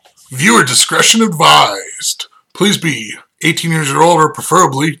Viewer discretion advised. Please be 18 years or older,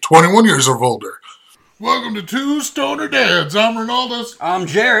 preferably 21 years or older. Welcome to Two Stoner Dads. I'm Ronaldus. I'm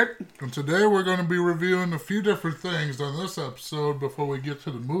Jarrett. And today we're going to be reviewing a few different things on this episode before we get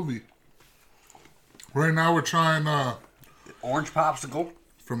to the movie. Right now we're trying Orange popsicle.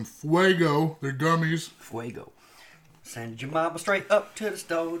 from Fuego. They're gummies. Fuego. Send your mama straight up to the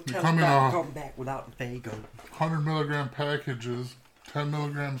stove. Tell Come her in not to come back without the Fuego. 100 milligram packages. 10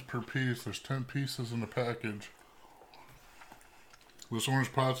 milligrams per piece. There's 10 pieces in the package. This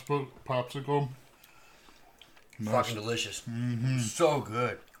orange popsicle. Nice. Fucking delicious. Mm-hmm. So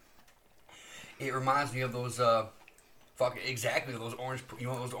good. It reminds me of those those orange,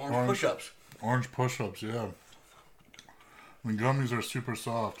 those orange push-ups. Orange push-ups, yeah. The gummies are super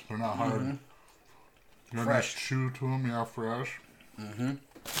soft. They're not hard. Mm-hmm. You got a nice Fresh. chew to them, yeah, fresh. Mm-hmm.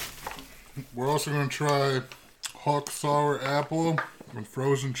 We're also going to try Hawk Sour Apple and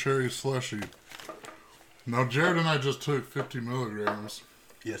Frozen Cherry Slushy. Now, Jared and I just took 50 milligrams.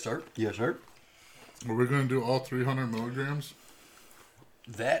 Yes, sir. Yes, sir. Are we going to do all 300 milligrams?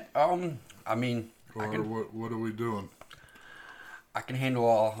 That, I mean... Or what are we doing? I can handle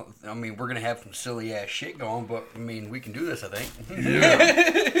all... I mean, we're going to have some silly-ass shit going, but, I mean, we can do this, I think.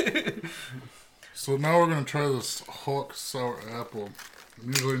 Yeah. So now we're going to try this Hawk Sour Apple. I'm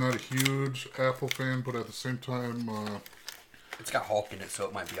usually not a huge apple fan, but at the same time... It's got Hulk in it, so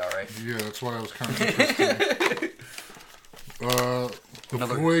it might be alright. Yeah, that's why I was kind of interested. The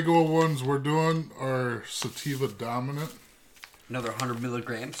Fuego ones we're doing are sativa dominant. Another 100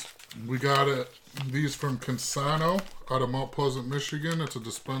 milligrams. We got these from Consano out of Mount Pleasant, Michigan. It's a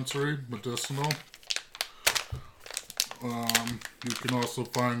dispensary, medicinal. You can also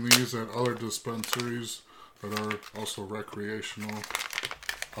find these at other dispensaries that are also recreational,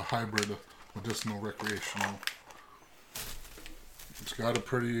 a hybrid medicinal recreational. It's got a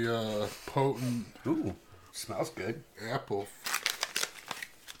pretty potent... Ooh, smells good. Apple.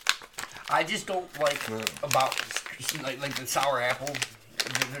 I just don't like about like the sour apple.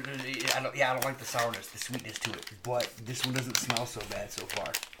 I don't like the sourness, the sweetness to it. But this one doesn't smell so bad so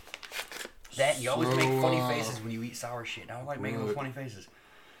far. That you always make funny faces when you eat sour shit. I don't like making those funny faces.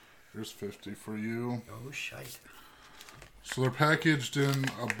 Here's 50 for you. Oh shite! So they're packaged in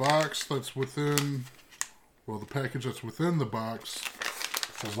a box that's within. Well, the package that's within the box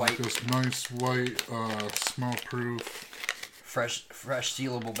is like this nice white, smell-proof, fresh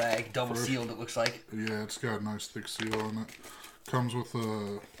sealable bag, double sealed. It looks like. Yeah, it's got a nice thick seal on it. Comes with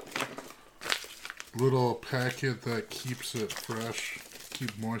a little packet that keeps it fresh,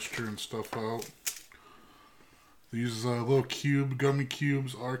 keep moisture and stuff out. These little gummy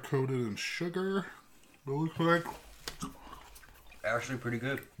cubes are coated in sugar. It looks like. Actually, pretty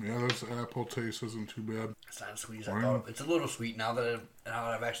good. Yeah, this apple taste isn't too bad. It's not as sweet as I thought. It's a little sweet now that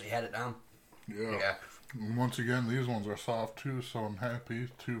I've actually had it down. Yeah. And once again, these ones are soft too, so I'm happy.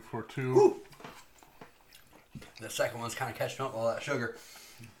 2 for 2. Woo! The second one's kind of catching up with all that sugar.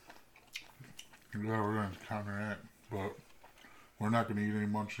 Yeah, we're going to counteract, but we're not going to eat any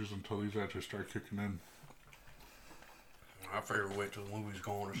munchies until these actually start kicking in. I figure we'll wait till the movie's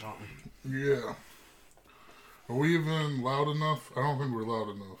going or something. Yeah. Are we even loud enough? I don't think we're loud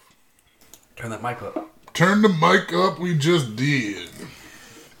enough. Turn that mic up. Turn the mic up, we just did.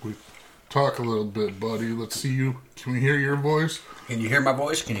 We talk a little bit, buddy. Let's see you. Can we hear your voice? Can you hear my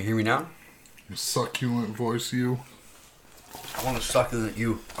voice? Can you hear me now? Your succulent voice, you. I want to succulent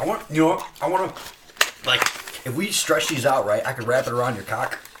you. I want to, like, if we stretch these out right, I could wrap it around your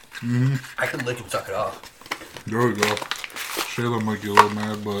cock. Mm-hmm. I could lick and suck it off. There we go. Shayla might get a little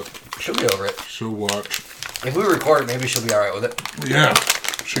mad, but She'll be over it. she'll watch. If we record it, maybe she'll be alright with it. Yeah.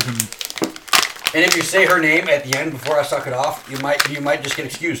 She can... And if you say her name at the end before I suck it off, you might just get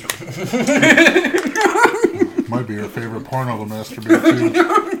excused. Might be her favorite porno to masturbate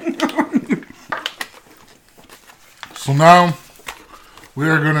to. So now, we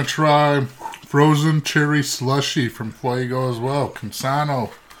are going to try Frozen Cherry Slushy from Fuego as well.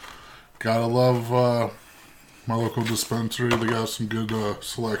 Consano. Gotta love my local dispensary. They got some good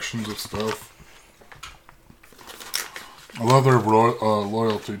selections of stuff. I love their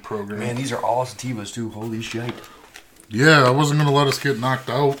loyalty program. Man, these are all sativas too. Holy shit. Yeah, I wasn't going to let us get knocked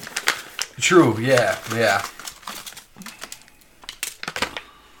out. True, yeah.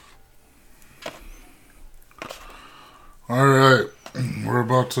 Alright, we're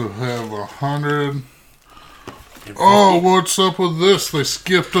about to have 100. Oh, what's up with this? They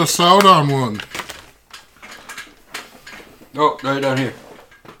skipped us out on one. Oh, right down here.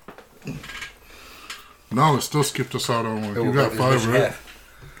 No, it still skipped us out on one. You got 5, right?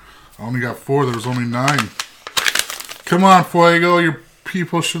 I only got 4. There was only 9. Come on, Fuego. You're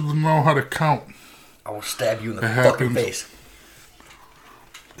people should know how to count. I will stab you in the fucking face.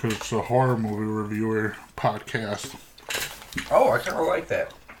 Because it's a horror movie reviewer podcast. Oh, I kind of like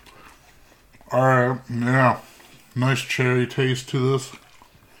that. Alright, yeah. Nice cherry taste to this.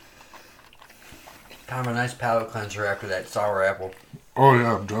 Kind of a nice palate cleanser after that sour apple. Oh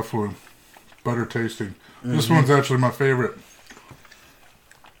yeah, definitely. Better tasting. This one's actually my favorite.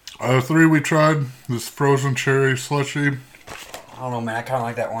 Out of 3 we tried, this frozen cherry slushy. I don't know, man. I kind of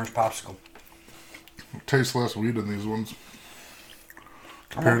like that orange popsicle. It tastes less weed than these ones.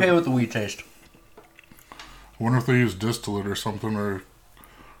 I'm okay with the weed taste. I wonder if they use distillate or something, or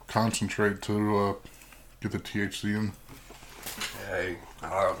concentrate to get the THC in. Hey,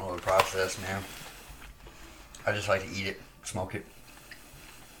 I don't know the process, man. I just like to eat it, smoke it.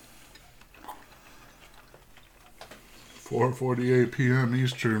 4:48 p.m.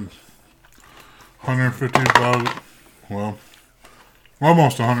 Eastern. 150 about, well,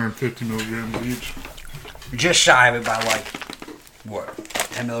 almost 150 milligrams each. Just shy of it by like, what,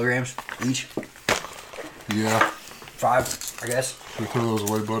 10 milligrams each? Yeah. 5, I guess. We throw those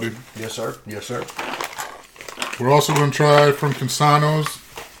away, buddy. Yes, sir. Yes, sir. We're also going to try from Consano's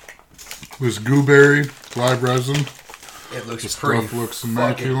this GooBerry live resin. It looks the pretty. Stuff looks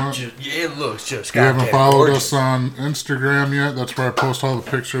immaculate. It looks just. If you haven't followed us on Instagram yet, that's where I post all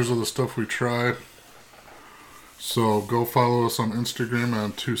the pictures of the stuff we try. So go follow us on Instagram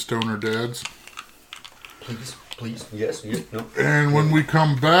on 2 Stoner Dads. Please, yes, no. And when we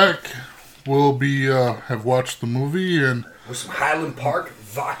come back, we'll be have watched the movie and with some Highland Park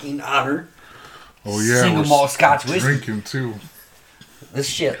Viking Honor. Oh yeah, single malt Scotch whiskey. Drinking too. This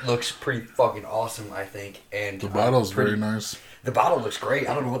shit looks pretty fucking awesome, I think. And the bottle's very nice. The bottle looks great.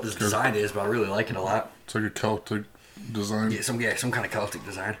 I don't know what this design is, but I really like it a lot. It's like a Celtic design. Yeah, some kind of Celtic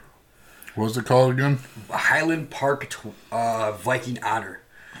design. What's it called again? Highland Park Viking Honor.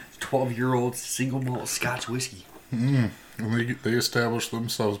 12-year-old single malt Scotch whiskey. And they established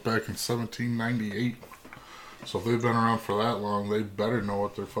themselves back in 1798. So if they've been around for that long, they better know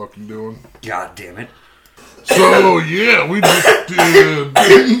what they're fucking doing. God damn it. So, yeah, we just did...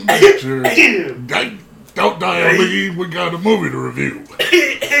 Don't die on me, we got a movie to review.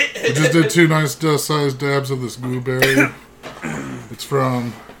 We just did 2 nice sized dabs of this GooBerry. It's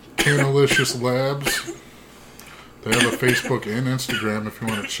from Canalicious Labs. They have a Facebook and Instagram if you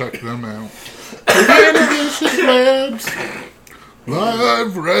want to check them out. Canalicious Labs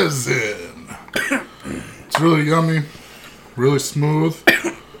Live Resin. It's really yummy, really smooth.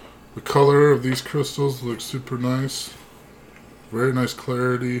 The color of these crystals looks super nice. Very nice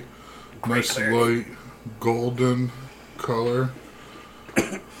clarity. Nice light golden color.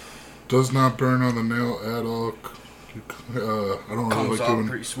 Does not burn on the nail at all. I don't really like doing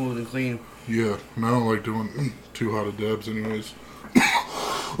pretty smooth and clean. Yeah, and I don't like doing too hot of dabs anyways.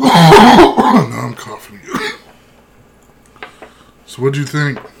 Now I'm coughing again. So what'd you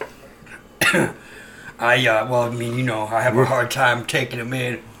think? I have a hard time taking them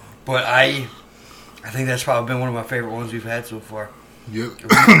in, but I think that's probably been one of my favorite ones we've had so far. Yeah,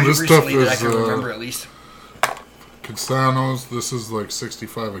 this stuff is that I can remember at least. Consano's. This is like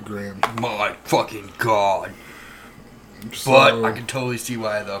 65 a gram. My fucking god! So, but I can totally see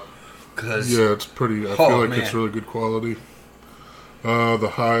why though, because yeah, it's pretty. I feel like it's really good quality.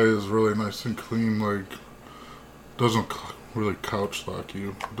 The high is really nice and clean. Like doesn't really couch lock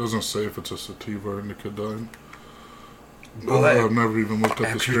you. It doesn't say if it's a sativa or indica dime. Well, I've never even looked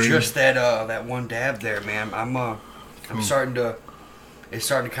at the strain. Just that one dab there, man. I'm starting to. It's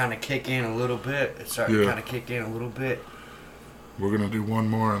starting to kind of kick in a little bit. We're gonna do one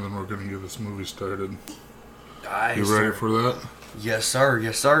more, and then we're gonna get this movie started. Nice, you ready for that? Yes, sir.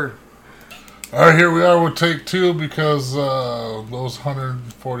 Yes, sir. All right, here we are with take 2 because those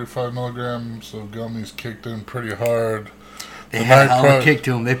 145 milligrams of gummies kicked in pretty hard. They had a hell of a kick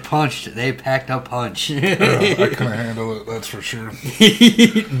to them. They punched. They packed a punch. I couldn't handle it, that's for sure.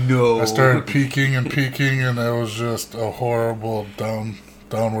 No. I started peaking, and it was just a horrible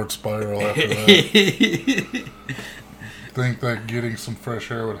downward spiral after that. Think that getting some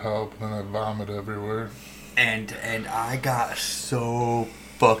fresh air would help, and then I vomit everywhere. And I got so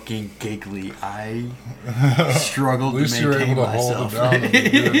fucking giggly. I struggled to maintain myself. At least you were able to hold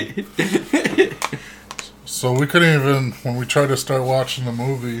it down. So we couldn't even, when we tried to start watching the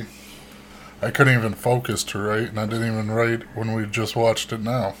movie, I couldn't even focus to write, and I didn't even write when we just watched it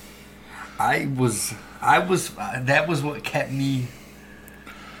now. That was what kept me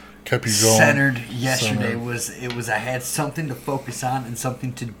you going centered yesterday. Was I had something to focus on and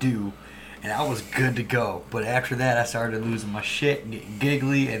something to do, and I was good to go. But after that, I started losing my shit and getting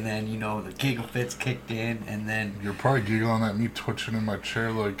giggly, and then, you know, the giggle fits kicked in, and then... You're probably giggling at me twitching in my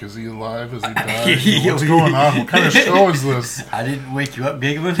chair like, is he alive? Is he dying? What's going on? What kind of show is this? I didn't wake you up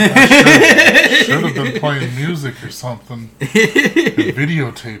giggling? I should have been playing music or something.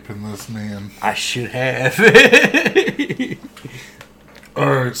 Videotaping this man. I should have.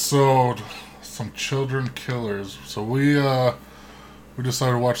 Alright, so... some children killers. So we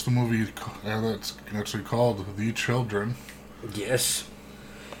decided to watch the movie that's actually called The Children. Yes.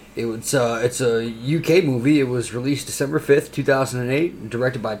 It's a UK movie. It was released December 5th, 2008,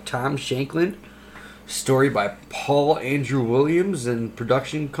 directed by Tom Shanklin. Story by Paul Andrew Williams, and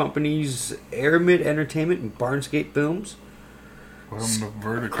production companies Aramid Entertainment and Barnscape Films. What happened to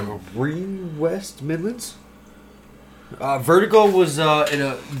Vertigo? Green West Midlands. Vertigo was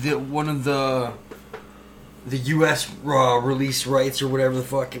one of the U.S. Release rights or whatever the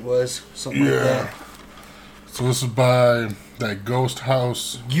fuck it was, something like that. So this is by that Ghost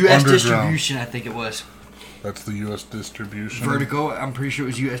House U.S. Underground. Distribution, I think it was. That's the U.S. distribution. Vertigo, I'm pretty sure it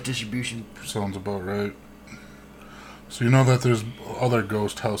was U.S. distribution. Sounds about right. So you know that there's other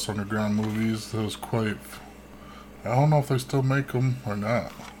Ghost House Underground movies. That was quite... I don't know if they still make them or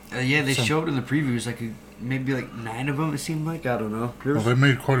not. Yeah, they showed in the previews maybe 9 of them, it seemed like. I don't know. Well, they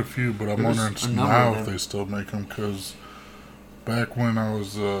made quite a few, but I'm wondering now if they still make them, because back when I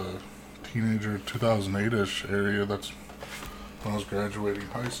was a teenager, 2008-ish area, that's when I was graduating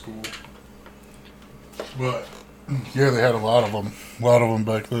high school. But, yeah, they had a lot of them. A lot of them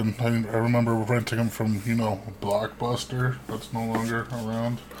back then. I remember renting them from, Blockbuster. That's no longer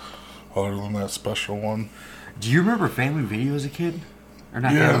around, other than that special one. Do you remember Family Video as a kid? Or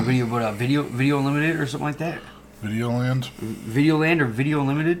not Family Video, but Video Unlimited or something like that? Videoland? Videoland or Video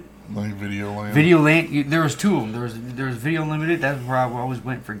Unlimited? Like Videoland. Videoland, there was 2 of them. There was Video Unlimited, that's where I always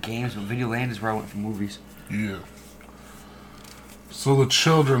went for games, but Videoland is where I went for movies. Yeah. So The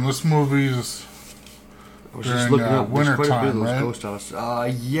Children, this movie is I was just looking up winter quite a bit of time, those right? Ghost House.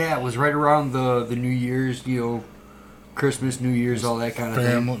 Yeah, it was right around the New Year's, Christmas, New Year's, all that kind of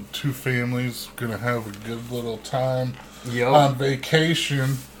thing. 2 families gonna have a good little time. Yep. On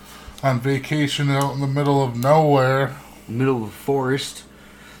vacation out in the middle of nowhere. Middle of the forest.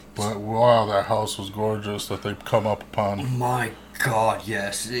 But wow, that house was gorgeous that they've come up upon. My God,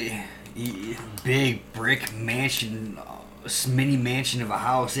 yes. Big brick mansion, mini mansion of a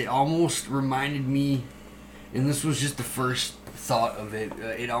house. It almost reminded me, and this was just the first thought of it,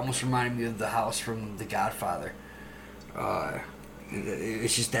 it almost reminded me of the house from The Godfather.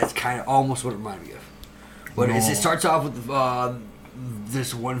 It's just, that's kind of almost what it reminded me of. But it starts off with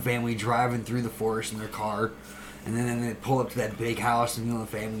this one family driving through the forest in their car, and then they pull up to that big house, and the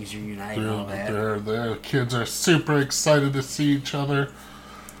families are united and all that. The kids are super excited to see each other.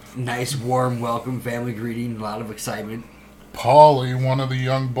 Nice, warm, welcome family greeting, a lot of excitement. Paulie, one of the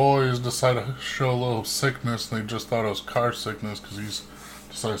young boys, decided to show a little sickness, and they just thought it was car sickness because he's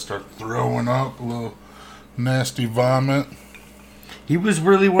decided to start throwing up, a little nasty vomit. He was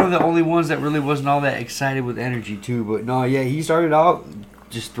really one of the only ones that really wasn't all that excited with energy, too. But no, yeah, he started out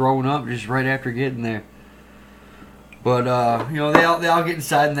just throwing up just right after getting there. But, they all get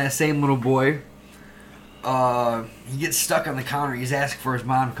inside, and that same little boy, he gets stuck on the counter. He's asking for his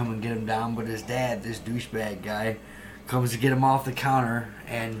mom to come and get him down, but his dad, this douchebag guy, comes to get him off the counter,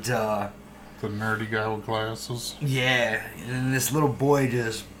 and, the nerdy guy with glasses? Yeah, and this little boy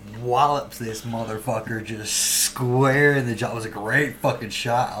just wallops this motherfucker just square in the jaw. It was a great fucking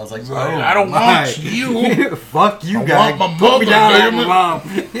shot. I was like, I don't want you. Fuck you, guy. I want my Put me down mother, on my mom.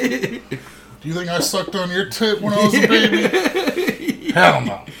 Do you think I sucked on your tit when I was a baby? Hell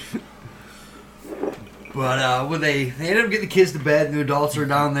no. But when they ended up getting the kids to bed, and the adults are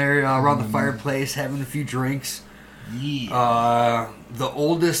down there around the fireplace having a few drinks. Yeah. The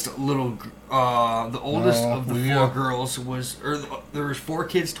oldest of the 4 girls was, there was 4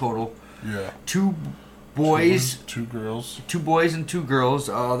 kids total. Yeah. 2 boys, 2 girls. 2 boys and 2 girls.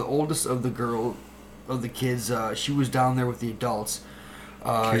 The oldest of the kids, she was down there with the adults.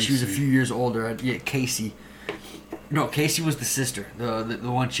 She was a few years older. Yeah, Casey. No, Casey was the sister, the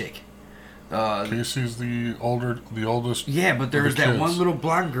one chick. Casey's the oldest. Yeah, but there was that one little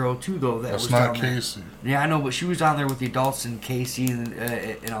blonde girl too, though. That's not Casey. Yeah, I know, but she was down there with the adults and Casey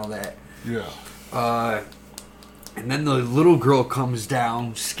and all that. Yeah. And then the little girl comes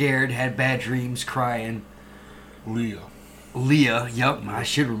down, scared, had bad dreams, crying. Leah. Yep, I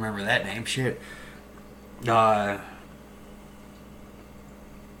should remember that name. Shit.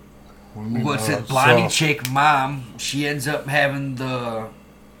 What's it? Blondie chick mom. She ends up having the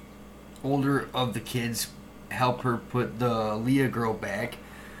older of the kids help her put the Leah girl back.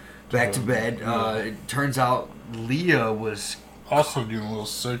 Back to bed. It turns out Leah was also getting a little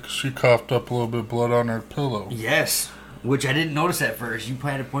sick. She coughed up a little bit of blood on her pillow. Yes, which I didn't notice at first. You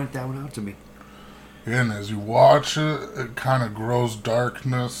had to point that one out to me. Yeah, and as you watch it, it kind of grows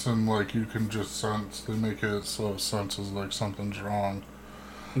darkness, and like you can just sense. They make it so it senses like something's wrong.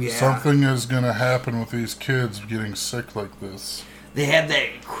 Yeah. Something is gonna happen with these kids getting sick like this. They had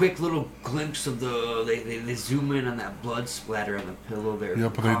that quick little glimpse of they zoom in on that blood splatter on the pillow there.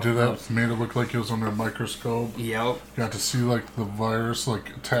 Yep, but they did that. Made it look like it was under a microscope. Yep. Got to see like the virus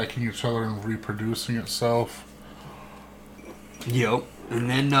like attacking each other and reproducing itself. Yep. And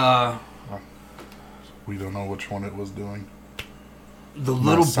then we don't know which one it was doing. The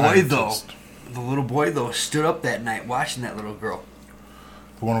little boy though stood up that night watching that little girl.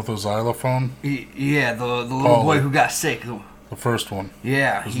 The one with the xylophone? Yeah, the little boy who got sick. The first one.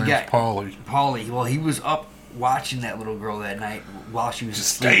 Yeah, his name's Paulie. Paulie. Well, he was up watching that little girl that night while she was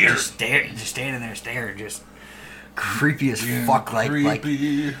just asleep. Just standing there staring, just creepy as fuck.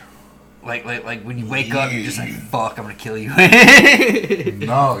 Creepy. Like when you wake up, you're just like, fuck, I'm gonna kill you.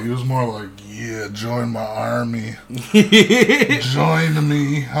 No, he was more like, yeah, join my army. Join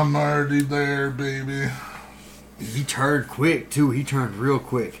me. I'm already there, baby. He turned quick, too. He turned real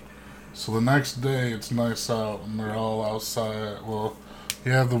quick. So the next day, it's nice out, and they're all outside. Well,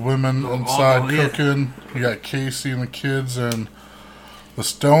 you have the women inside cooking. You got Casey and the kids, and the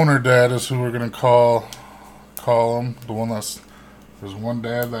stoner dad is who we're going to call him. The one that's... There's one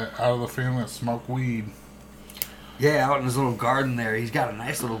dad that out of the family that smoked weed. Yeah, out in his little garden there. He's got a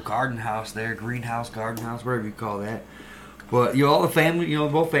nice little garden house there. Greenhouse, garden house, whatever you call that. But, all the family,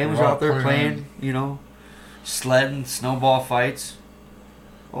 both families are out there playing, sledding, snowball fights.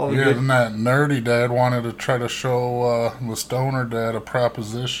 And that nerdy dad wanted to try to show the stoner dad a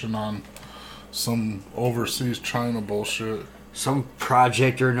proposition on some overseas China bullshit. Some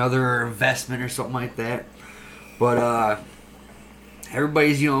project or another, or investment or something like that. But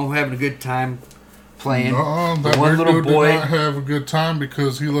everybody's, having a good time playing. No, that one little boy did not have a good time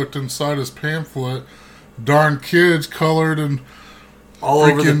because he looked inside his pamphlet. Darn kids colored and all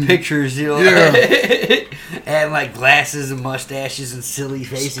over the pictures, Yeah. And like glasses and mustaches and silly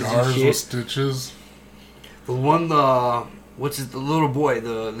faces scars and shit. With stitches. The one, the little boy,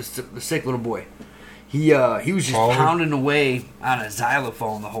 the sick little boy. He was just pounding away on a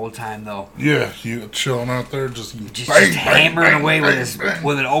xylophone the whole time though. Yeah, he chilling out there, just hammering away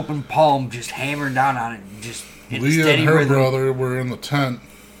with an open palm, just hammering down on it, just in Leah steady and her rhythm. brother were in the tent.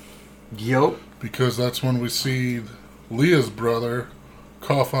 Yep. Because that's when we see Leah's brother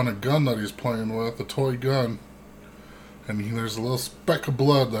cough on a gun that he's playing with, a toy gun. And there's a little speck of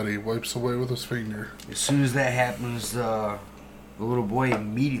blood that he wipes away with his finger. As soon as that happens, the little boy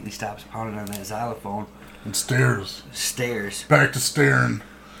immediately stops pounding on that xylophone. And stares. Back to staring.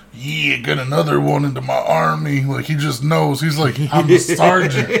 Yeah, get another one into my army. Like, he just knows. He's like, I'm the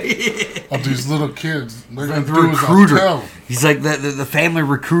sergeant of these little kids. They're going to do as I tell. He's like the family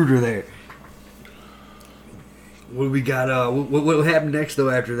recruiter there. What we got? What happened next though?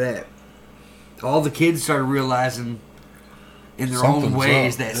 After that, all the kids started realizing, in their own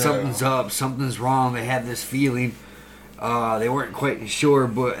ways, that something's up, something's wrong. They had this feeling. They weren't quite sure,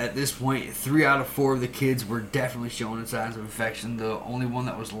 but at this point, 3 out of 4 of the kids were definitely showing signs of infection. The only one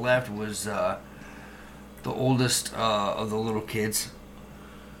that was left was the oldest of the little kids,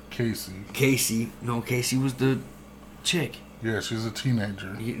 Casey. No, Casey was the chick. Yeah, she's a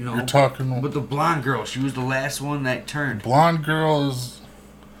teenager. You're talking... But the blonde girl, she was the last one that turned. Blonde girl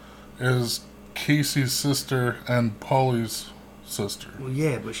is Casey's sister and Paulie's sister. Well,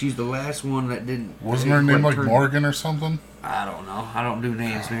 yeah, but she's the last one that didn't... Wasn't her name like Morgan or something? I don't know. I don't do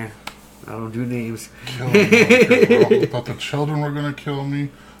names, man. I don't do names. Kill me, I thought the children were going to kill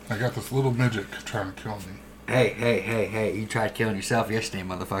me. I got this little midget trying to kill me. Hey. You tried killing yourself yesterday,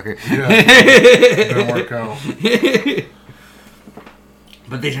 motherfucker. Yeah. It didn't work out.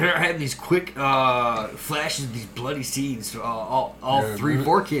 But they started having these quick flashes of these bloody scenes. All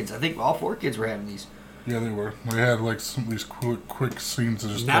 4 kids. I think all 4 kids were having these. Yeah, they were. They had like some of these quick scenes.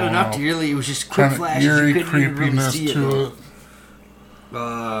 Just not enough to really. It was just quick flashes. Eerie you couldn't creepiness even really see to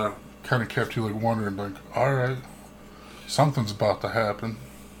it. Kind of kept you like wondering, like, all right, something's about to happen.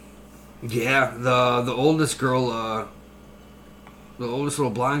 Yeah, the oldest girl, the oldest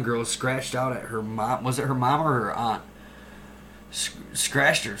little blonde girl, scratched out at her mom. Was it her mom or her aunt?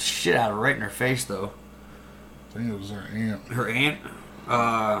 Scratched her shit out of her right in her face, though. I think it was her aunt. Her aunt?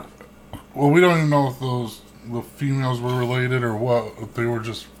 Well, we don't even know if the females were related or what. If they were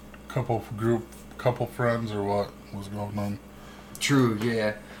just couple friends or what was going on. True,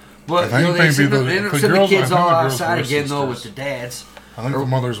 yeah. But I think they ended up sending the kids all outside again, though, with the dads. I think the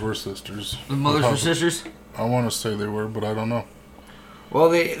mothers were sisters. The mothers were sisters? I want to say they were, but I don't know. Well,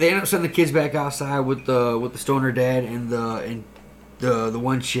 they end up sending the kids back outside with the stoner dad and the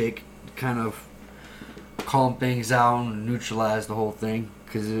one chick, kind of calm things out and neutralize the whole thing,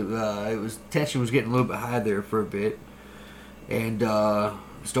 because tension was getting a little bit high there for a bit. And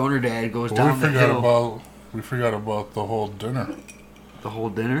stoner dad goes down the hill. We forgot about the whole dinner. The whole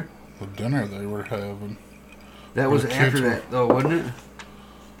dinner? The dinner they were having. That was after that, though, wasn't it?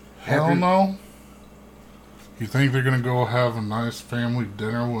 Hell no. You think they're going to go have a nice family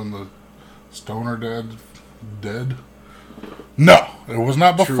dinner when the stoner dad's dead? No. It was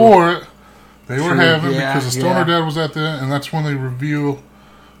not before it. They were having, because the stoner dad was at the end, and that's when they reveal,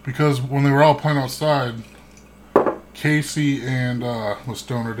 because when they were all playing outside, Casey and the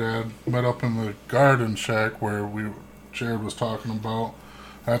stoner dad met up in the garden shack where Jared was talking about.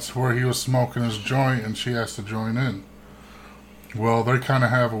 That's where he was smoking his joint, and she has to join in. Well, they kind of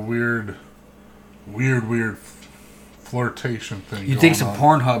have a weird flirtation thing. You think some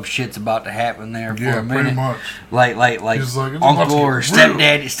Pornhub shit's about to happen there for a minute? Yeah, pretty much. Like uncle or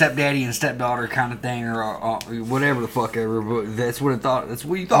stepdaddy and stepdaughter kind of thing, or whatever the fuck ever. But that's what it thought. That's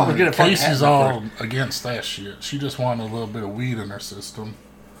what you thought was gonna fucking happen. Casey's all against that shit. She just wanted a little bit of weed in her system.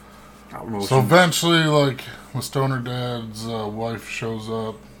 So eventually, like, the stoner dad's wife shows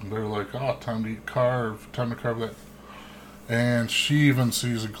up. They're like, "Oh, time to carve that." And she even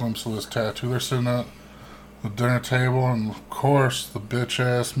sees a glimpse of this tattoo. They're sitting at the dinner table, and of course, the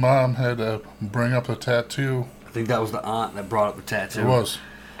bitch-ass mom had to bring up the tattoo. I think that was the aunt that brought up the tattoo. It was.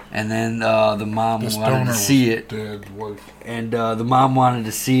 And then the mom wanted to see it. Dad's wife. And the mom wanted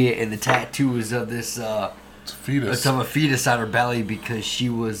to see it, and the tattoo was of this... it's a fetus. It's of a fetus on her belly because she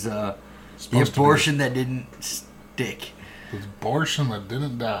was the abortion that didn't stick. The abortion that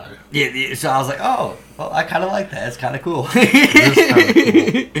didn't die. Yeah, so I was like, oh, well, I kind of like that. It's kind of cool. It is kind of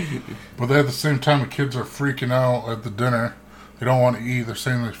cool. But at the same time, the kids are freaking out at the dinner. They don't want to eat. They're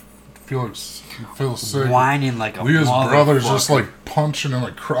saying they feel sick. Whining like a Leah's brother's just like punching and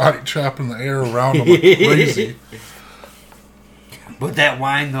like karate chopping the air around them like crazy. But that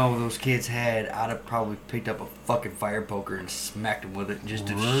wine, though, those kids had, I'd have probably picked up a fucking fire poker and smacked them with it just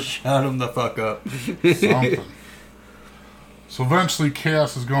to shut them the fuck up. Something. So eventually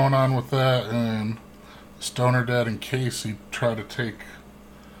chaos is going on with that, and Stoner Dad and Casey try to take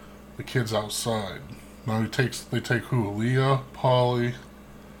the kids outside. Now they take who? Leah, Polly,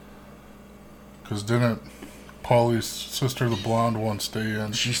 because didn't Polly's sister, the blonde one, stay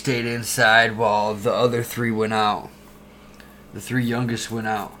in? She stayed inside while the other three went out. The three youngest went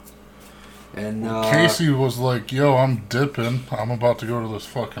out. And Casey was like, yo, I'm dipping. I'm about to go to this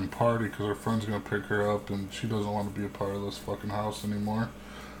fucking party because her friend's going to pick her up and she doesn't want to be a part of this fucking house anymore.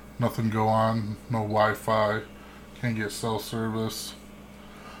 Nothing go on. No Wi-Fi. Can't get cell service.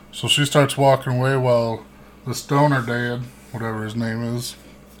 So she starts walking away while the stoner dad, whatever his name is,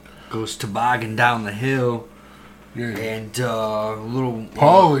 goes toboggan down the hill. Yeah. And little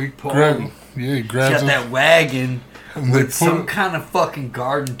Polly he grabs got that wagon. And with some kind of fucking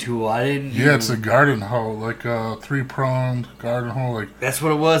garden tool. I didn't. Yeah, it's a garden hoe, like a 3-pronged garden hoe. Like that's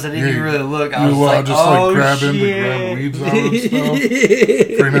what it was. I didn't even really look. I was like, just like grab in to grab weeds out and stuff.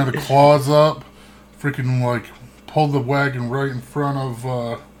 Freaking had the claws up. Freaking like pulled the wagon right in front of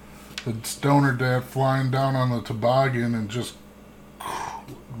the stoner dad flying down on the toboggan and just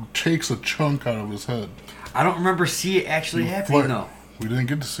takes a chunk out of his head. I don't remember seeing it actually happening though. We didn't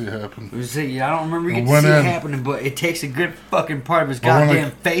get to see it happen. I don't remember getting to see it happening, but it takes a good fucking part of his goddamn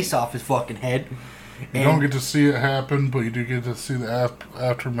face off his fucking head. You don't get to see it happen, but you do get to see the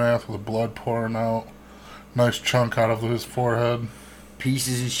aftermath with the blood pouring out. Nice chunk out of his forehead.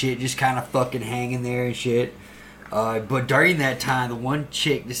 Pieces and shit just kind of fucking hanging there and shit. But during that time, the one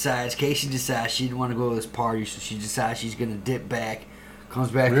chick Casey decides she didn't want to go to this party, so she decides she's going to dip back. Comes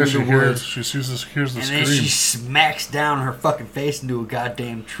back through the woods. She hears the scream. And then she smacks down her fucking face into a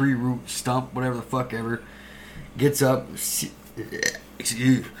goddamn tree root stump, whatever the fuck ever. Gets up, sees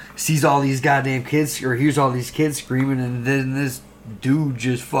all these goddamn kids, or hears all these kids screaming, and then this dude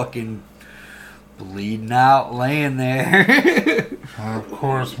just fucking bleeding out, laying there. Of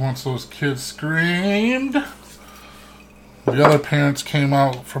course, once those kids screamed, the other parents came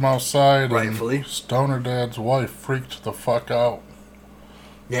out from outside. Rightfully. And Stoner Dad's wife freaked the fuck out.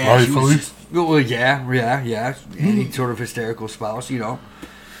 Yeah, rightfully. Yeah. Any sort of hysterical spouse,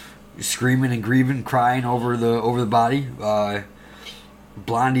 screaming and grieving, crying over the body.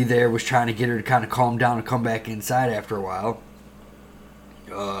 Blondie there was trying to get her to kind of calm down and come back inside after a while.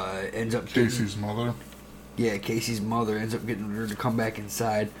 Ends up Casey's mother. Yeah, Casey's mother ends up getting her to come back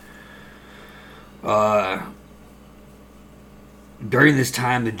inside. During this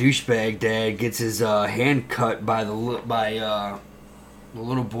time, the douchebag dad gets his hand cut by the little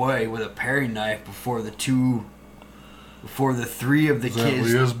boy with a paring knife before the three of the Is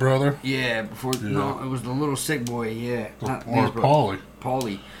kids. That Leah's brother? Yeah, no, it was the little sick boy. Yeah, Or Paulie.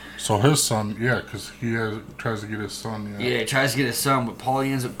 Paulie. So his son, because he tries to get his son. Yeah, he tries to get his son, but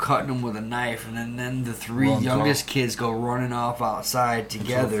Paulie ends up cutting him with a knife, and then the three Runs youngest off. kids go running off outside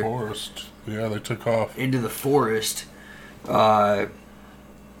together. Into the forest. Yeah, they took off. Into the forest. Adults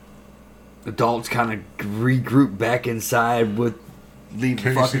kind of regroup back inside with leave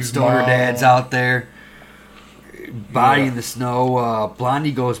the fucking Casey's stoner mom. dads out there. Body in the snow.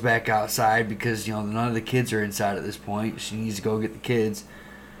 Blondie goes back outside because none of the kids are inside at this point. She needs to go get the kids.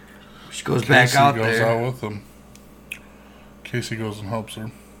 She goes back out Casey goes there. out with them. Casey goes and helps her.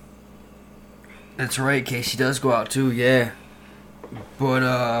 That's right, Casey does go out too, yeah.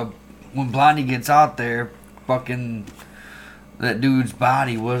 But when Blondie gets out there, fucking that dude's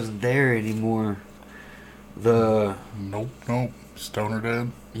body wasn't there anymore. Nope. Stoner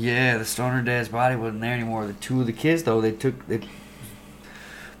dad. Yeah, the stoner dad's body wasn't there anymore. The two of the kids, though, they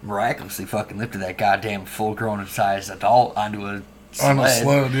miraculously fucking lifted that goddamn full-grown sized adult onto a sled. On a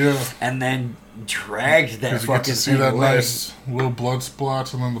sled, yeah. And then dragged that Because you fucking get to see thing that away. nice little blood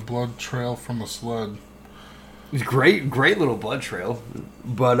splotch and then the blood trail from the sled. It was great little blood trail.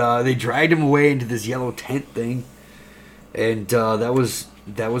 But they dragged him away into this yellow tent thing. And that was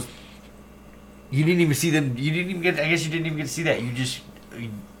you didn't even see them. You didn't even get. I guess you didn't even get to see that.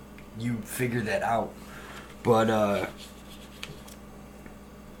 You figured that out. But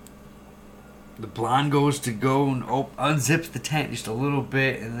the blonde goes to go and unzips the tent just a little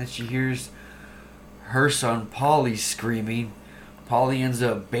bit, and then she hears her son Paulie screaming. Paulie ends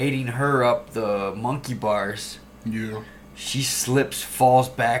up baiting her up the monkey bars. Yeah. She slips, falls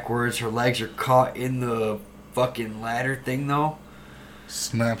backwards. Her legs are caught in the fucking ladder thing, though.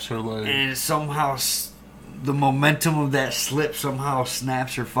 Snaps her leg. And somehow, the momentum of that slip somehow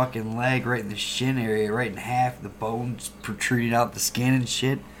snaps her fucking leg right in the shin area, right in half. The bones protruding out the skin and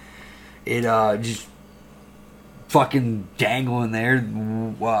shit. It just fucking dangling there.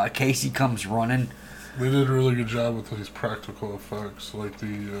 Casey comes running. They did a really good job with these practical effects, like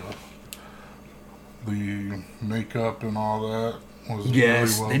the makeup and all that.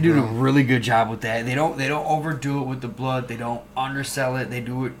 Yes, really well they do a done. really good job with that. They don't overdo it with the blood. They don't undersell it. They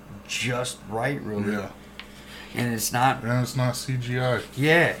do it just right, really. Yeah. And it's not. And it's not CGI.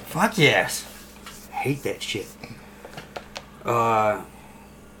 Yeah, fuck yes. Hate that shit.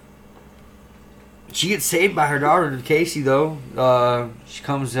 She gets saved by her daughter, Casey, though. She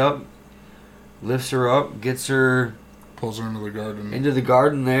comes up, lifts her up, gets her Pulls her into the garden. into the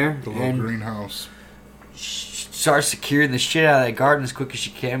garden there, The little and greenhouse. starts securing the shit out of that garden as quick as she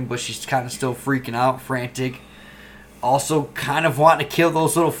can, but she's kind of still freaking out, frantic. Also kind of wanting to kill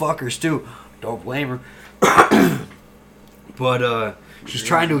those little fuckers, too. Don't blame her. But she's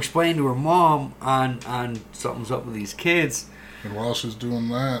trying to explain to her mom on something's up with these kids. And while she's doing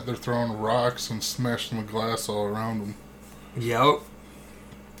that, they're throwing rocks and smashing the glass all around them. Yep.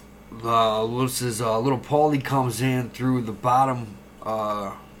 Little Paulie comes in through the bottom,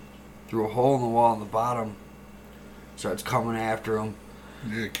 through a hole in the wall on the bottom. Starts coming after him.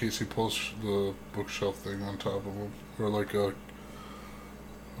 Yeah, Casey pulls the bookshelf thing on top of him. Or like a...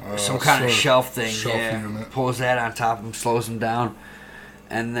 Some kind of shelf thing, shelf yeah. unit. Pulls that on top of him, slows him down.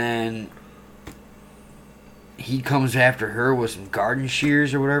 And then he comes after her with some garden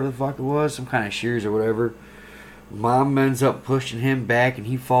shears or whatever the fuck it was. Some kind of shears or whatever. Mom ends up pushing him back, and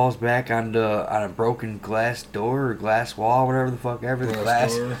he falls back on a broken glass door or glass wall, whatever the fuck ever. The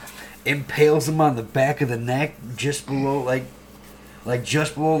glass door. impales him on the back of the neck, just below, like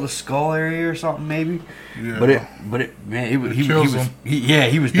just below the skull area or something, maybe. Yeah. But it, man, he was kills him.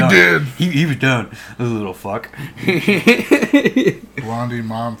 he was He done. did. He was done. The little fuck. Blondie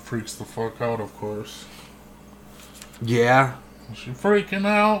mom freaks the fuck out, of course. Yeah, She's freaking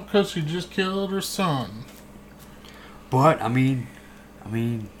out because she just killed her son. but I mean,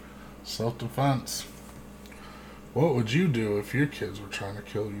 Self-defense. What would you do if your kids were trying to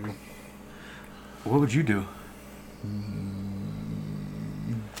kill you? what would you do?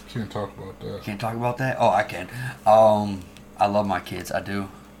 Can't talk about that. Can't talk about that. Oh, I can. I love my kids. I do.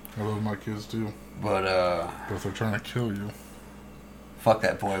 I love my kids too. But But if they're trying to kill you, fuck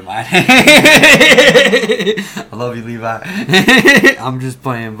that boy of mine. I love you, Levi. I'm just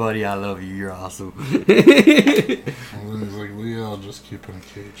playing, buddy. I love you. You're awesome. and then he's like, Leah, I'll just keep in a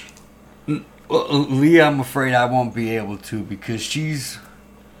cage. Well, Leah, I'm afraid I won't be able to because she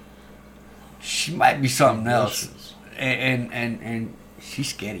might be something else, and she's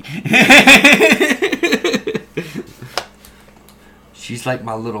scary. She's like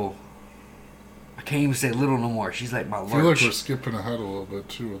my little... I can't even say little no more. She's like my I feel like lurch. we're skipping ahead a little bit,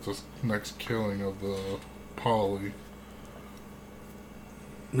 too, with this next killing of the Polly.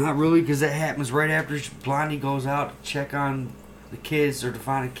 Not really, because that happens right after Blondie goes out to check on the kids or to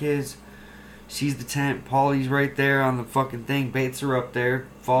find the kids. Sees the tent. Polly's right there on the fucking thing. Baits her up there.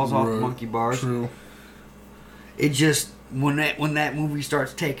 Falls off the monkey bars. True. It just... When that movie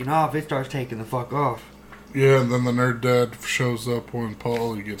starts taking off, it starts taking the fuck off. Yeah, and then the nerd dad shows up when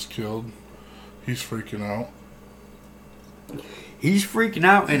Polly gets killed. He's freaking out. He's freaking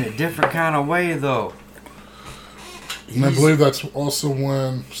out in a different kind of way, though. And I believe that's also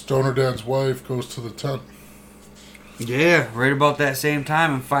when Stoner Dad's wife goes to the tent. Yeah, right about that same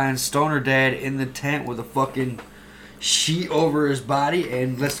time, and finds Stoner Dad in the tent with a fucking sheet over his body.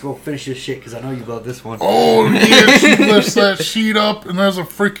 And let's go finish this shit, because I know you love this one. Oh, yeah, she lifts that sheet up, and there's a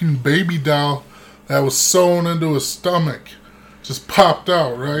freaking baby doll that was sewn into his stomach. Just popped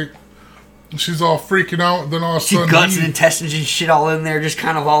out, right? And she's all freaking out, and then all of a sudden... guts and intestines and shit all in there, just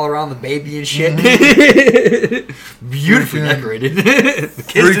kind of all around the baby and shit. Mm-hmm. Beautifully decorated.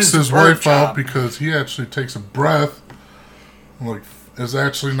 Freaks his wife out because he actually takes a breath. Like, is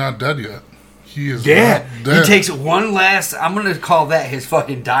actually not dead yet. He is not dead. He takes one last... I'm going to call that his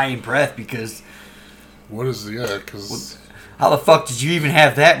fucking dying breath, because... What is the... Yeah, because... How the fuck did you even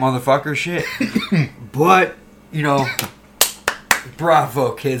have that, motherfucker? Shit. But, you know...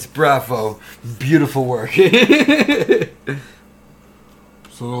 Bravo, kids. Bravo. Beautiful work.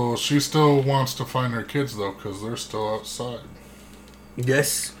 So she still wants to find her kids, though, because they're still outside.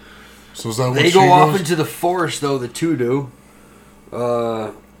 Yes. So is that what they go off into the forest, though, the two do.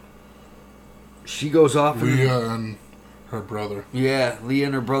 She goes off... Leah and her brother. Yeah, Leah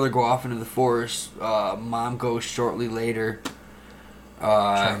and her brother go off into the forest. Mom goes shortly later.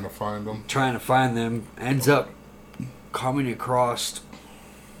 Trying to find them. Trying to find them. Ends up coming across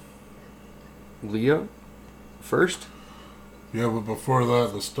Leah first. Yeah, but before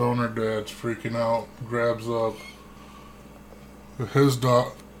that, the Stoner Dad's freaking out, grabs up his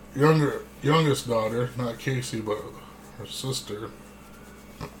youngest daughter, not Casey, but her sister,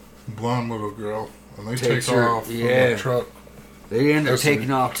 blonde little girl, and they take off from the truck. They end up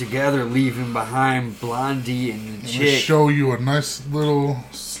taking off together, leaving behind Blondie and the chick. They show you a nice little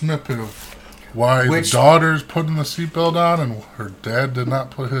snippet of why the daughter's putting the seatbelt on and her dad did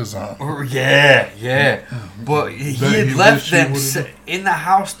not put his on. Yeah. But he had left them in the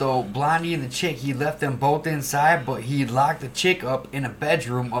house, though. Blondie and the chick, he left them both inside, but he locked the chick up in a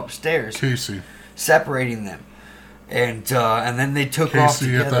bedroom upstairs. Casey. Separating them. And then they took off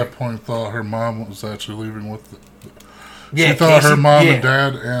together. Casey at that point thought her mom was actually leaving with she thought her mom and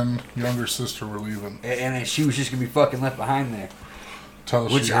dad and younger sister were leaving. And then she was just going to be fucking left behind there.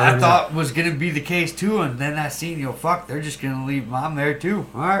 Which I thought was going to be the case, too. And then I seen, fuck, they're just going to leave mom there, too.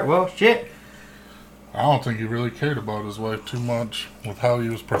 All right, well, shit. I don't think he really cared about his wife too much with how he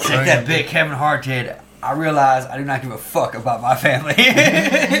was portraying. Take that big Kevin Hart did. I realize I do not give a fuck about my family.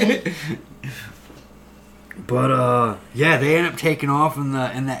 But, yeah, they end up taking off in the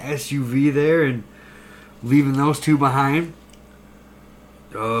SUV there and leaving those two behind.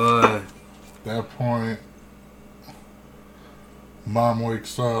 At that point, Mom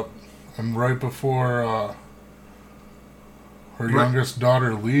wakes up, and right before her youngest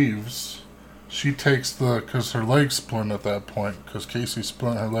daughter leaves, she takes because her leg splinted at that point, because Casey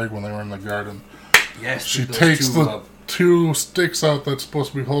splinted her leg when they were in the garden. Yes, she takes the two sticks out that's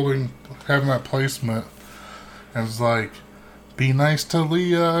supposed to be having that placement, and is like, be nice to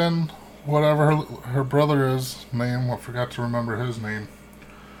Leah and whatever her brother is name. I forgot to remember his name.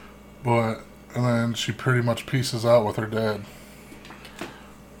 And then she pretty much pieces out with her dad.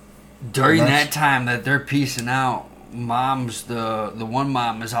 During that time that they're piecing out, mom's the one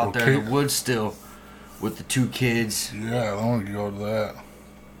mom is out there in the woods still with the two kids. Yeah, I want to go to that.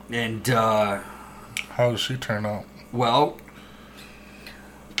 And how does she turn out? Well,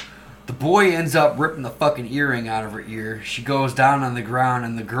 the boy ends up ripping the fucking earring out of her ear. She goes down on the ground,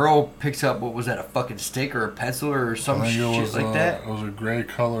 and the girl picks up, what was that, a fucking stick or a pencil or some shit like that? It was a gray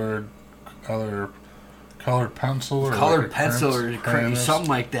colored colored pencil or something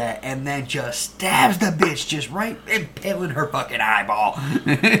like that, and then just stabs the bitch just right impaling her fucking eyeball.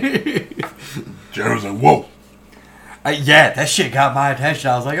 Jerry was like, whoa. Yeah, that shit got my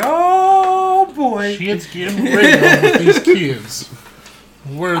attention. I was like, oh boy. Shit's getting real with these kids.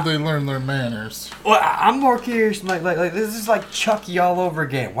 Where do they learn their manners? Well, I'm more curious, like this is like Chucky all over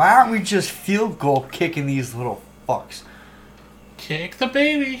again. Why aren't we just field goal kicking these little fucks? Kick the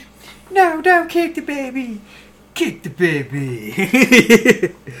baby. No, don't kick the baby. Kick the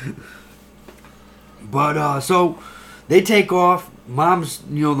baby. But, so, they take off.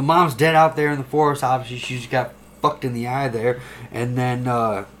 the mom's dead out there in the forest. Obviously, she just got fucked in the eye there. And then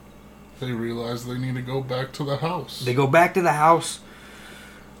they realize they need to go back to the house. They go back to the house.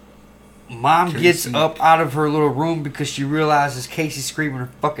 Mom gets up out of her little room because she realizes Casey's screaming her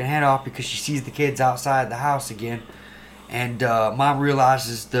fucking head off because she sees the kids outside the house again. And Mom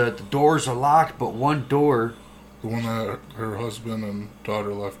realizes the doors are locked, but one door... The one that her husband and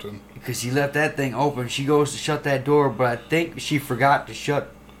daughter left in. Because he left that thing open. She goes to shut that door, but I think she forgot to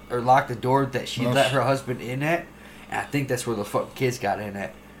shut or lock the door that she let her husband in at. And I think that's where the fucking kids got in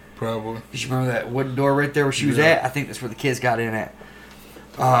at. Probably. Did you remember that wooden door right there where she was at? I think that's where the kids got in at.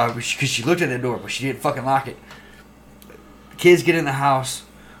 Because she looked at the door, but she didn't fucking lock it. The kids get in the house.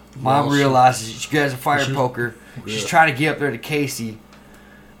 Mom realizes she has a fire poker. She's trying to get up there to Casey.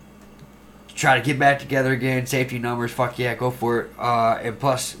 Try to get back together again. Safety numbers. Fuck yeah, go for it. And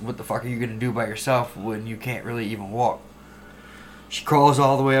plus, what the fuck are you going to do by yourself when you can't really even walk? She crawls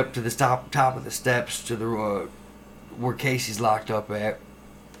all the way up to the top of the steps to the where Casey's locked up at.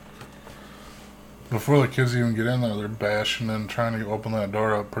 Before the kids even get in there, they're bashing and trying to open that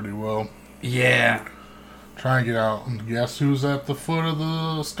door up pretty well. Yeah. Trying to get out. And guess who's at the foot of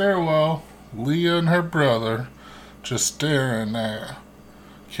the stairwell? Leah and her brother just staring at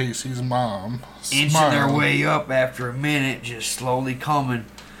Casey's mom. Inching their way up after a minute, just slowly coming.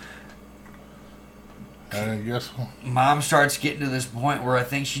 And I guess Mom starts getting to this point where I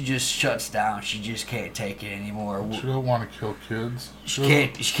think she just shuts down. She just can't take it anymore. She don't want to kill kids. She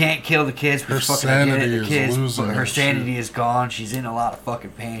can't kill the kids. Her sanity is losing. But her sanity is gone. She's in a lot of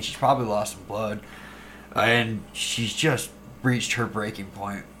fucking pain. She's probably lost some blood, and she's just reached her breaking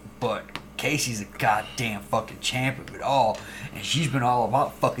point. But Casey's a goddamn fucking champ of it all, and she's been all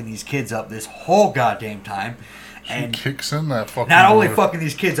about fucking these kids up this whole goddamn time. And she kicks in that fucking not door. only fucking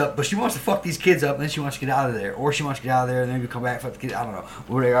these kids up, but she wants to fuck these kids up, and then she wants to get out of there. Or she wants to get out of there and maybe come back, fuck the kids. I don't know.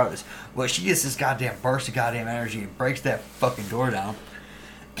 Where they are with this. But she gets this goddamn burst of goddamn energy and breaks that fucking door down.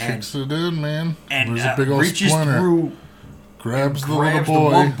 Kicks it in, man. And there's a big old reaches splinter. through, grabs the grabs little boy.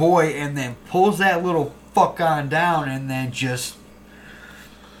 the one boy, and then pulls that little fuck on down, and then just...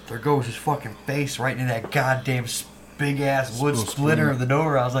 There goes his fucking face right into that goddamn big ass wood splitter of the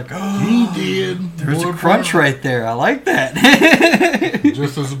door. I was like, oh, he did. There's a crunch right there. I like that.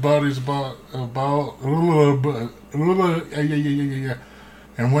 Just as the body's about,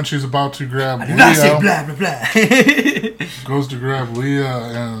 and when she's about to grab Leah, not say blah blah blah. goes to grab Leah,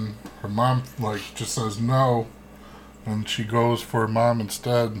 and her mom just says no, and she goes for her mom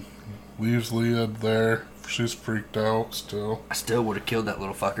instead. Leaves Leah there. She's freaked out still. I still would have killed that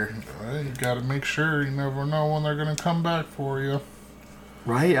little fucker. Right, you gotta make sure. You never know when they're gonna come back for you.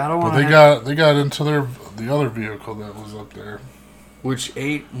 Right? I don't want. But they got into the other vehicle that was up there, which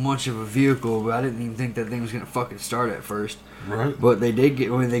ain't much of a vehicle. But I didn't even think that thing was gonna fucking start at first. Right. But they did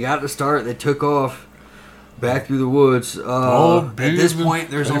get when they got to start. They took off back through the woods. At this point,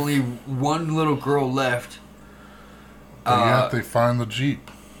 there's only one little girl left. They find the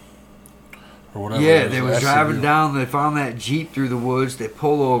Jeep. Or whatever. Yeah, they was driving down. They found that Jeep through the woods. They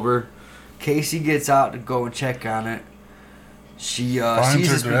pull over. Casey gets out to go and check on it. She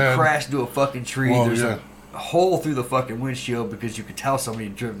sees it's been crashed into a fucking tree. There's a hole through the fucking windshield because you could tell somebody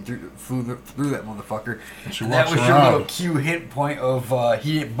had driven through that motherfucker. And that was your little cue hint point of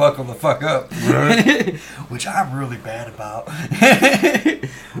he didn't buckle the fuck up. Right. Which I'm really bad about.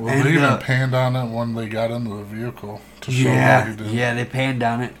 Well, they even panned on it when they got into the vehicle to show that he did. Yeah, they panned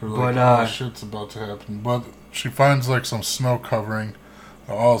on it. But oh, shit's about to happen. But she finds some snow covering.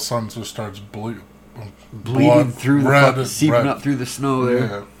 All of a sudden, just starts bleeding through the fucking seeping up through the snow there.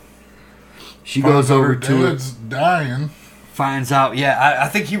 Yeah. She goes over to it. Dying. Finds out. Yeah, I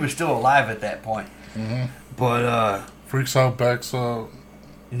think he was still alive at that point. Mm-hmm. But freaks out, backs up.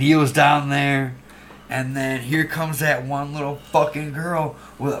 Kneels down there. And then here comes that one little fucking girl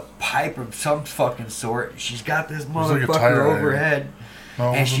with a pipe of some fucking sort. She's got this motherfucker overhead.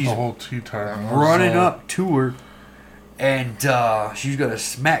 No, and she's the whole T-tire. Running up to her. And she's going to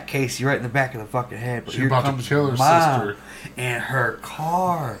smack Casey right in the back of the fucking head. But she's about to kill her sister. And her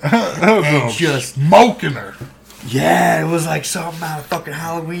car. And just smoking her. Yeah, it was like something out of fucking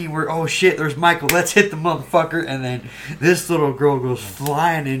Halloween where, oh shit, there's Michael, let's hit the motherfucker. And then this little girl goes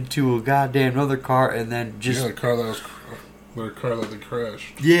flying into a goddamn other car and then just... Yeah, the car that they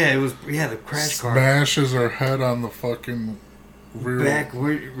crashed. Yeah, it was, the crash car. Smashes her head on the fucking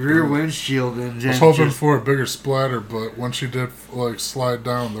rear windshield. And I was hoping for a bigger splatter, but when she did slide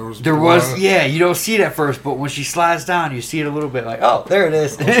down, there was you don't see it at first, but when she slides down, you see it a little bit oh, there it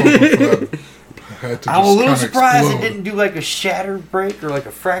is. I'm a little surprised it didn't do a shatter break or a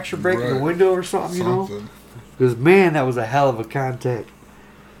fracture break in the window or something, you know? Because, man, that was a hell of a contact.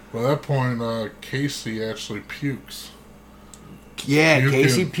 By that point, Casey actually pukes. Yeah,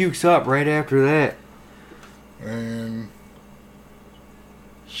 Casey pukes up right after that. And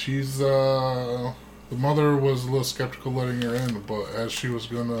she's, the mother was a little skeptical letting her in, but as she was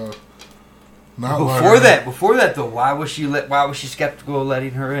gonna Before that though, why was she skeptical of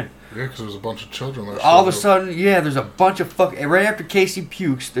letting her in? Yeah, because there's a bunch of children there. All of a sudden, there's a bunch of right after Casey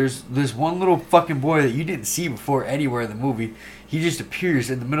pukes, there's this one little fucking boy that you didn't see before anywhere in the movie. He just appears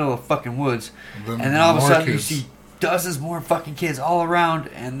in the middle of the fucking woods. And then all of a sudden you see dozens more fucking kids all around,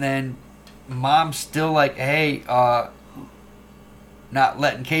 and then Mom's still like, hey, not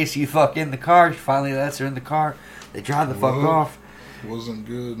letting Casey fuck in the car. She finally lets her in the car. They drive the fuck off. Wasn't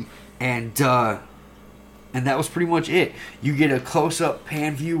good. And that was pretty much it. You get a close-up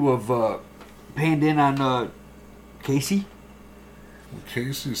pan view of panned in on Casey.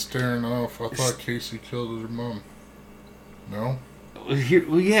 Casey's staring off. I thought Casey killed her mom. No?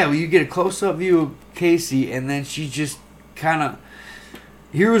 You get a close-up view of Casey, and then she just kind of...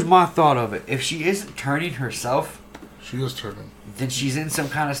 Here was my thought of it. If she isn't turning herself... She is turning. Then she's in some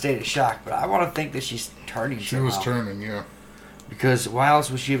kind of state of shock. But I want to think that she's turning somehow. She was turning, yeah. Because why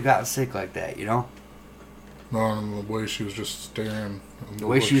else would she have gotten sick like that, you know? No, and the way she was just staring. The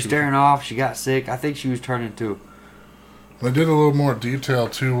way she was staring off, she got sick. I think she was turning too. They did a little more detail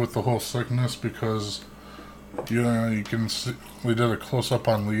too with the whole sickness because, you can see, we did a close up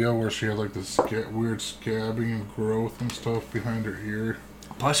on Leah where she had like this weird scabbing and growth and stuff behind her ear.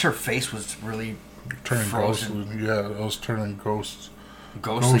 Plus her face was really turning frozen. Ghostly. Yeah, it was turning ghostly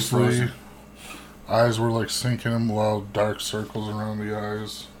frozen. Eyes were like sinking in, loud dark circles around the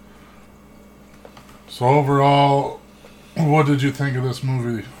eyes. So overall, what did you think of this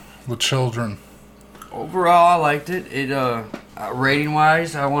movie, The Children? Overall, I liked it. Rating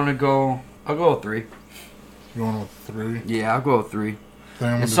wise, I'll go with 3. You want a 3? Yeah, I'll go with 3.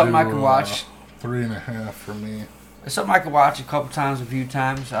 It's something I can watch. 3.5 for me. It's something I could watch a few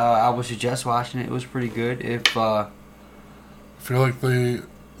times. I would suggest watching it. It was pretty good. I feel like the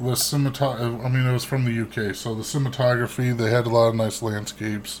cinematography, I mean, it was from the UK, so the cinematography, they had a lot of nice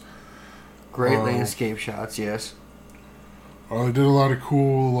landscapes. Great landscape shots, yes. They did a lot of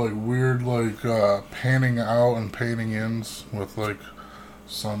cool, like, weird, like, panning out and panning ins with, like,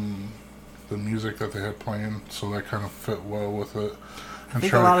 the music that they had playing, so that kind of fit well with it. I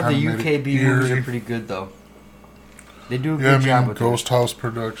think a lot of the UK B movies are pretty good, though. They do a good job with Ghost House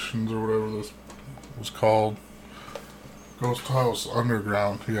Productions, or whatever this was called. Ghost House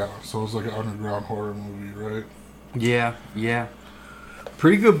Underground, yeah. So it was like an underground horror movie, right? Yeah.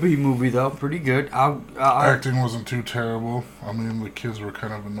 Pretty good B movie though. Pretty good. Acting wasn't too terrible. I mean, the kids were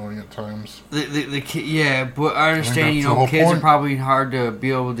kind of annoying at times. Yeah, but I understand. Kids are probably hard to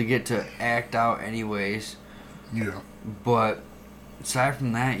be able to get to act out, anyways. Yeah. But aside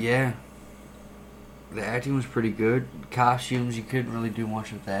from that, yeah, the acting was pretty good. Costumes, you couldn't really do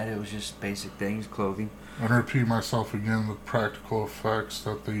much with that. It was just basic things, clothing. And repeat myself again, the practical effects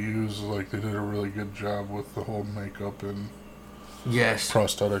that they use, like they did a really good job with the whole makeup and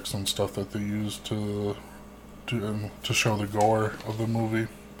prosthetics and stuff that they used to show the gore of the movie.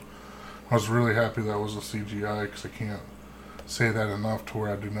 I was really happy that was a CGI because I can't say that enough to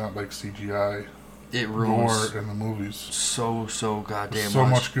where I do not like CGI. It rules gore in the movies. So goddamn There's so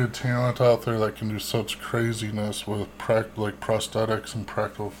much good talent out there that can do such craziness with prosthetics and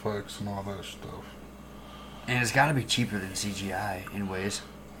practical effects and all that stuff. And it's got to be cheaper than CGI in ways.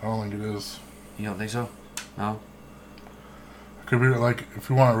 I don't think it is. You don't think so? No. It could be like if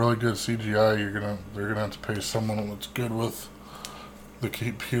you want really good CGI, they're gonna have to pay someone that's good with the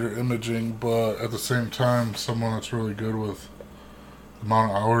computer imaging, but at the same time, someone that's really good with the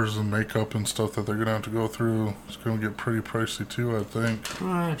amount of hours and makeup and stuff that they're gonna have to go through. It's gonna get pretty pricey too, I think.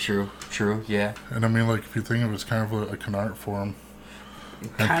 True, yeah. And I mean, like if you think of it, it's kind of like an art form.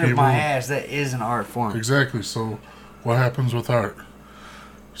 Kind of my ass. That is an art form. Exactly. So, what happens with art?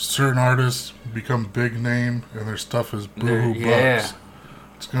 Certain artists become big name, and their stuff is boohoo bucks.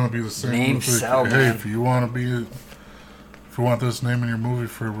 It's gonna be the same. Name sell, hey, man. if you want this name in your movie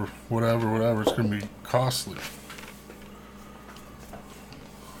for whatever, it's gonna be costly.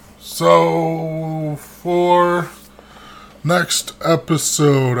 So, for next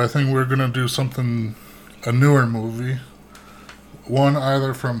episode, I think we're gonna do a newer movie. One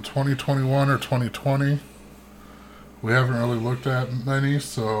either from 2021 or 2020. We haven't really looked at many,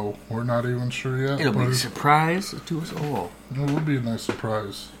 so we're not even sure yet. It'll be a surprise to us all. It will be a nice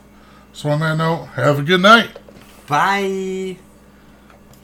surprise. So on that note, have a good night. Bye.